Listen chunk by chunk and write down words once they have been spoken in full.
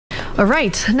All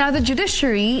right. Now, the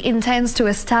judiciary intends to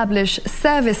establish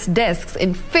service desks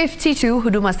in 52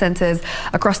 Huduma Centres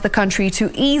across the country to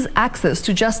ease access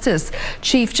to justice.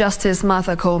 Chief Justice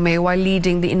Martha Koome, while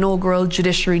leading the inaugural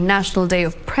Judiciary National Day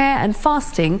of Prayer and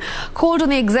Fasting, called on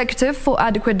the executive for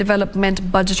adequate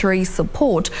development budgetary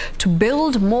support to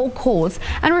build more courts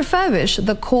and refurbish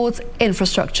the courts'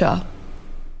 infrastructure.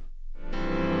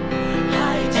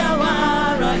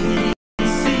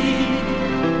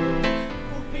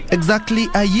 Exactly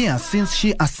a year since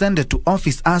she ascended to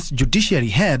office as Judiciary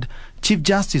Head, Chief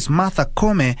Justice Martha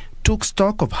Koome took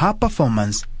stock of her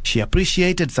performance. She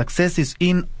appreciated successes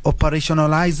in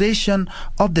operationalization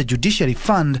of the Judiciary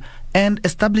Fund and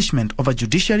establishment of a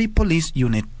Judiciary Police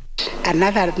Unit.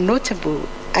 Another notable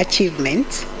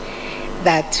achievement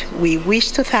that we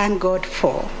wish to thank God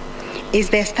for is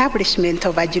the establishment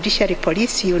of a Judiciary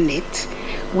Police Unit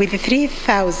with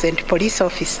 3,000 police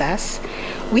officers,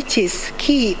 which is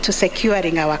key to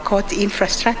securing our court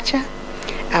infrastructure,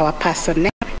 our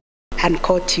personnel, and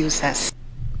court users.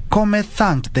 Koome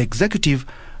thanked the executive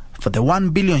for the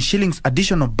 1 billion shillings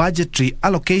additional budgetary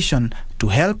allocation to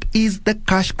help ease the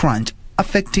cash crunch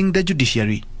affecting the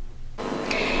judiciary.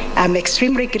 I'm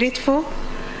extremely grateful.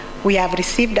 We have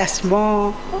received a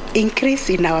small increase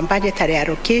in our budgetary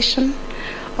allocation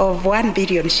of 1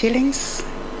 billion shillings.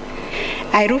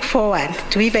 I look forward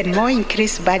to even more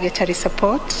increased budgetary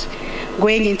support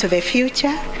going into the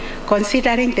future,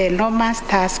 considering the enormous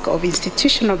task of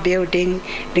institutional building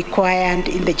required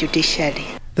in the judiciary.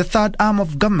 The third arm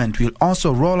of government will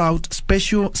also roll out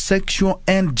special sexual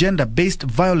and gender-based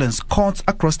violence courts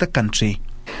across the country.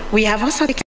 We have also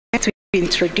to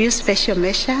introduce special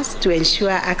measures to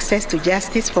ensure access to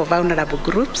justice for vulnerable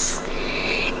groups.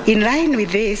 In line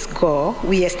with this goal,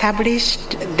 we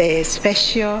established the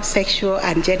Special Sexual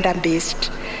and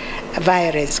Gender-Based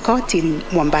Violence Court in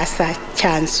Mombasa,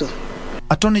 Chansu.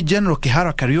 Attorney General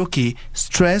Kihara Kariuki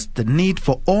stressed the need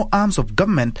for all arms of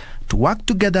government to work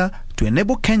together to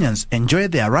enable Kenyans enjoy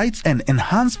their rights and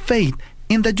enhance faith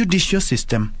in the judicial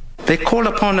system. They call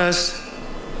upon us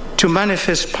to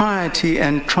manifest piety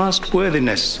and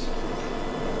trustworthiness,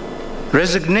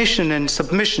 resignation and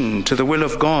submission to the will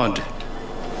of God,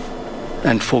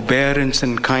 and forbearance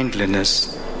and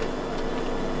kindliness,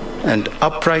 and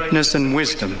uprightness and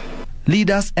wisdom.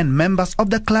 Leaders and members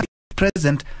of the club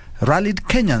present rallied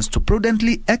Kenyans to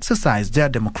prudently exercise their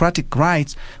democratic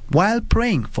rights while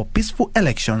praying for peaceful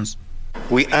elections.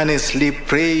 We earnestly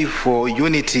pray for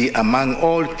unity among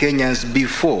all Kenyans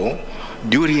before,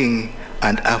 during,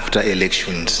 and after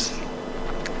elections.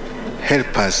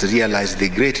 Help us realize the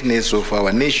greatness of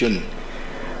our nation,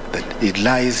 that it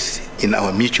lies in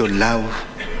our mutual love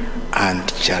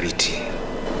and charity.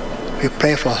 We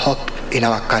pray for hope in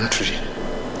our country,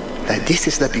 that this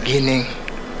is the beginning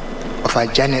of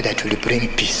a journey that will bring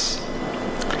peace.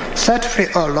 Set free,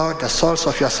 O Lord, the souls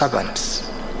of your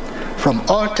servants from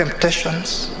all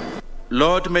temptations.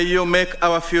 Lord, may you make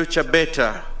our future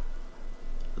better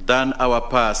than our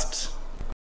past.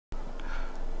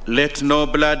 Let no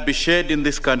blood be shed in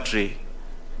this country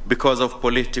because of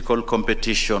political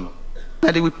competition.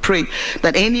 That we pray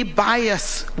that any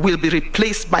bias will be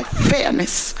replaced by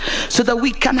fairness so that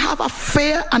we can have a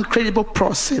fair and credible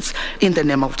process in the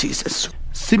name of Jesus.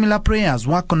 Similar prayers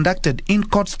were conducted in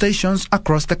court stations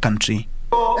across the country.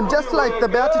 And just like the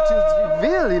Beatitudes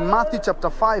reveal in Matthew chapter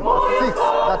 5 verse 6,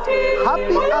 that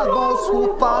happy are those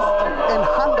who thirst and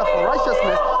hunger for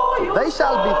righteousness, for they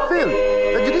shall be filled.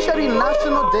 The Judiciary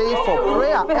National Day for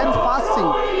Prayer and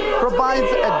Fasting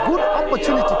provides a good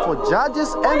opportunity for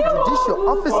judges and judicial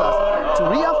officers to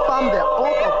reaffirm their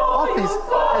oath of office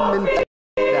and maintain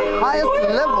the highest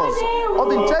levels of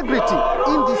integrity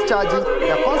in discharging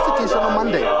their constitutional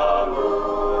mandate.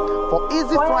 For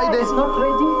Easy Fridays,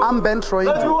 I'm Ben Troy.